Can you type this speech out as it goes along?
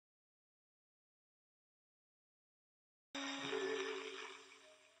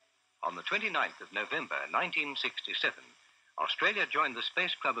On the 29th of November 1967, Australia joined the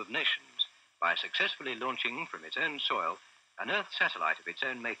Space Club of Nations by successfully launching from its own soil an Earth satellite of its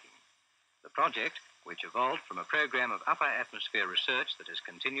own making. The project, which evolved from a program of upper atmosphere research that has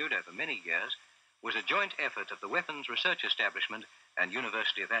continued over many years, was a joint effort of the Weapons Research Establishment and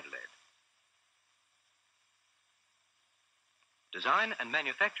University of Adelaide. Design and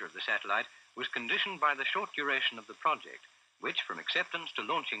manufacture of the satellite was conditioned by the short duration of the project, which, from acceptance to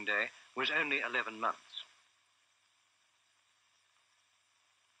launching day, was only 11 months.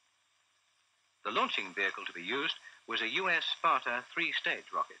 The launching vehicle to be used was a US Sparta 3-stage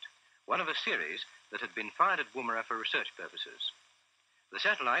rocket, one of a series that had been fired at Woomera for research purposes. The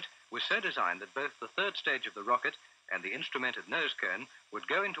satellite was so designed that both the third stage of the rocket and the instrumented nose cone would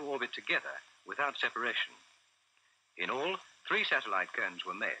go into orbit together without separation. In all, 3 satellite cones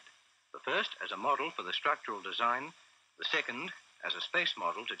were made, the first as a model for the structural design, the second as a space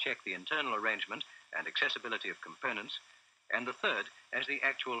model to check the internal arrangement and accessibility of components, and the third as the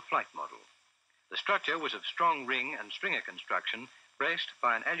actual flight model. The structure was of strong ring and stringer construction, braced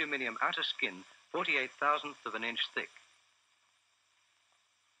by an aluminium outer skin 48,000th of an inch thick.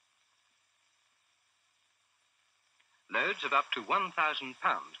 Loads of up to 1,000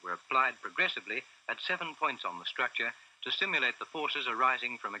 pounds were applied progressively at 7 points on the structure to simulate the forces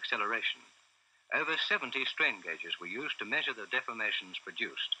arising from acceleration. Over 70 strain gauges were used to measure the deformations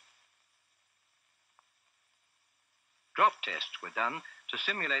produced. Drop tests were done to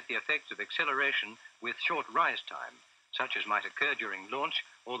simulate the effects of acceleration with short rise time, such as might occur during launch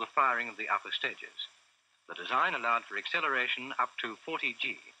or the firing of the upper stages. The design allowed for acceleration up to 40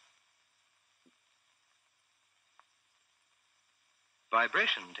 G.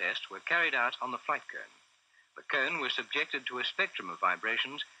 Vibration tests were carried out on the flight cone. The cone was subjected to a spectrum of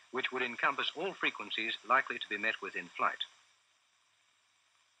vibrations which would encompass all frequencies likely to be met with in flight.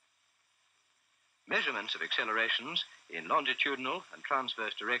 Measurements of accelerations in longitudinal and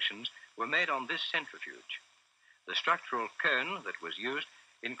transverse directions were made on this centrifuge. The structural cone that was used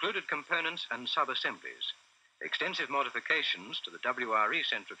included components and sub-assemblies. Extensive modifications to the WRE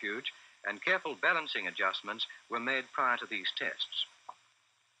centrifuge and careful balancing adjustments were made prior to these tests.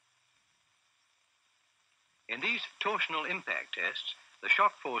 In these torsional impact tests, the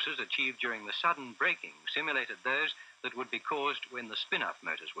shock forces achieved during the sudden braking simulated those that would be caused when the spin-up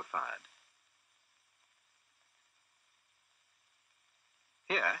motors were fired.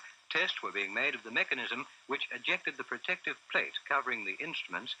 Here, tests were being made of the mechanism which ejected the protective plate covering the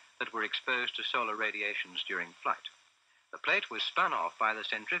instruments that were exposed to solar radiations during flight. The plate was spun off by the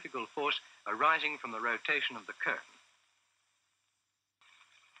centrifugal force arising from the rotation of the cone.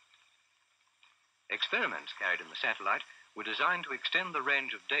 Experiments carried in the satellite were designed to extend the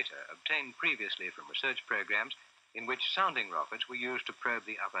range of data obtained previously from research programs in which sounding rockets were used to probe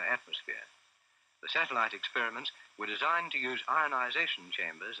the upper atmosphere. The satellite experiments were designed to use ionization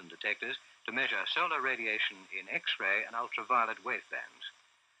chambers and detectors to measure solar radiation in X-ray and ultraviolet wavebands.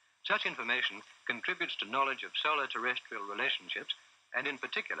 Such information contributes to knowledge of solar-terrestrial relationships, and in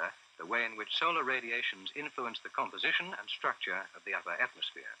particular, the way in which solar radiations influence the composition and structure of the upper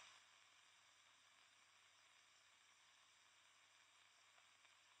atmosphere.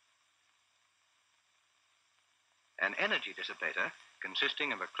 An energy dissipator,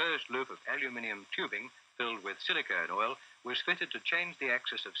 consisting of a closed loop of aluminium tubing filled with silicone oil, was fitted to change the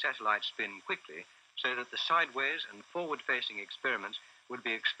axis of satellite spin quickly so that the sideways and forward-facing experiments would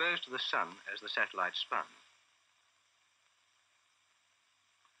be exposed to the sun as the satellite spun.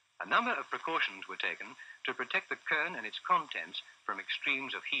 A number of precautions were taken to protect the cone and its contents from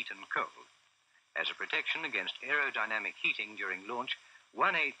extremes of heat and cold. As a protection against aerodynamic heating during launch,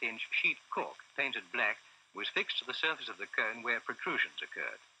 1/8-inch sheet cork painted black was fixed to the surface of the cone where protrusions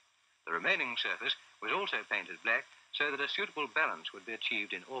occurred. The remaining surface was also painted black so that a suitable balance would be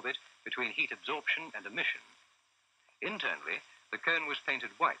achieved in orbit between heat absorption and emission. Internally, the cone was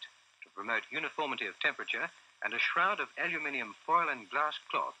painted white to promote uniformity of temperature, and a shroud of aluminium foil and glass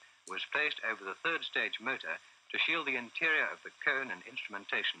cloth was placed over the third stage motor to shield the interior of the cone and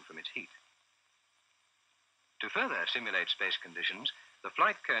instrumentation from its heat. To further simulate space conditions, the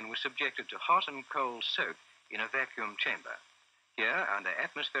flight cone was subjected to hot and cold soak in a vacuum chamber. Here, under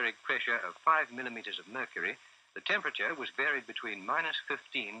atmospheric pressure of 5 millimeters of mercury, the temperature was varied between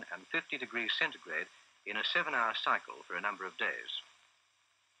 -15 and 50 degrees centigrade in a 7-hour cycle for a number of days.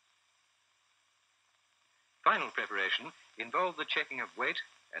 Final preparation involved the checking of weight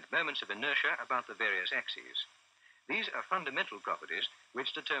and moments of inertia about the various axes. These are fundamental properties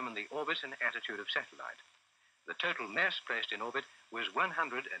which determine the orbit and attitude of satellite. The total mass placed in orbit was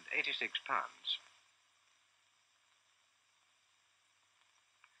 186 pounds.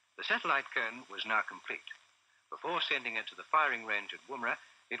 The satellite cone was now complete. Before sending it to the firing range at Woomera,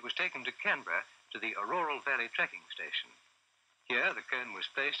 it was taken to Canberra to the Auroral Valley Tracking Station. Here, the cone was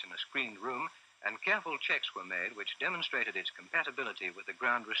placed in a screened room, and careful checks were made which demonstrated its compatibility with the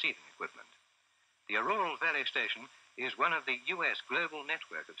ground receiving equipment. The Auroral Valley Station is one of the US global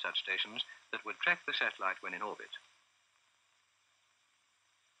network of such stations that would track the satellite when in orbit.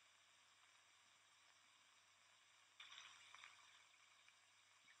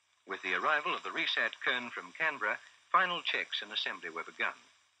 With the arrival of the WRESAT cone from Canberra, final checks and assembly were begun.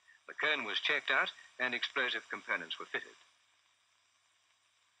 The cone was checked out and explosive components were fitted.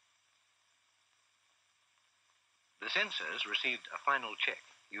 The sensors received a final check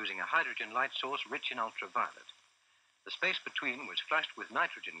using a hydrogen light source rich in ultraviolet. The space between was flushed with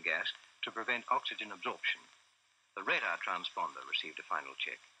nitrogen gas to prevent oxygen absorption. The radar transponder received a final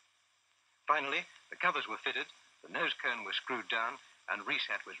check. Finally, the covers were fitted, the nose cone was screwed down, and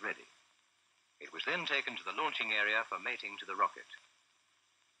WRESAT was ready. It was then taken to the launching area for mating to the rocket.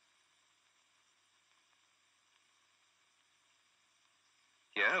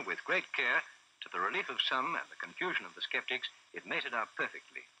 Here, with great care, to the relief of some and the confusion of the skeptics, it mated up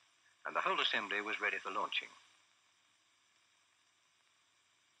perfectly, and the whole assembly was ready for launching.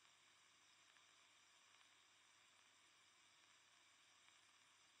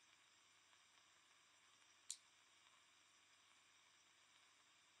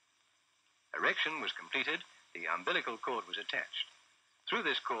 Erection was completed, the umbilical cord was attached. Through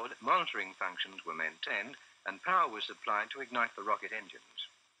this cord, monitoring functions were maintained, and power was supplied to ignite the rocket engines.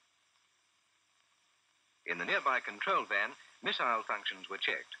 In the nearby control van, missile functions were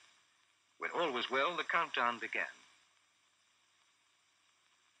checked. When all was well, the countdown began.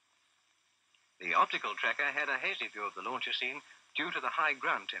 The optical tracker had a hazy view of the launcher scene due to the high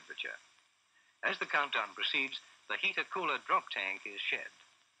ground temperature. As the countdown proceeds, the heater-cooler drop tank is shed.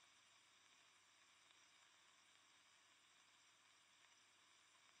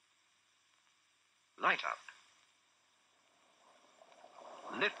 Light up.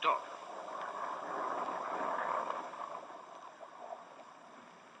 Lift off.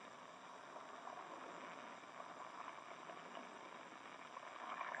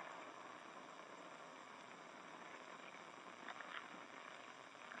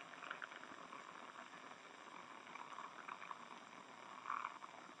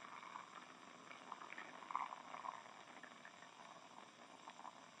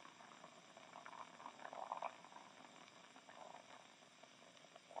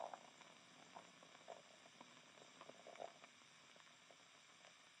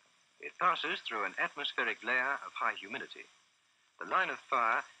 It passes through an atmospheric layer of high humidity. The line of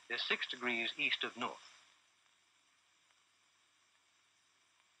fire is 6 degrees east of north.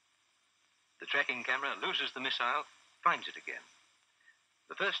 The tracking camera loses the missile, finds it again.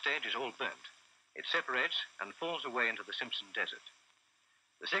 The first stage is all burnt. It separates and falls away into the Simpson Desert.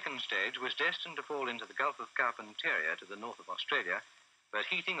 The second stage was destined to fall into the Gulf of Carpentaria to the north of Australia, but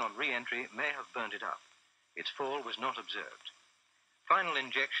heating on re-entry may have burnt it up. Its fall was not observed. Final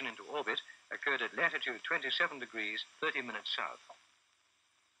injection into orbit occurred at latitude 27 degrees, 30 minutes south.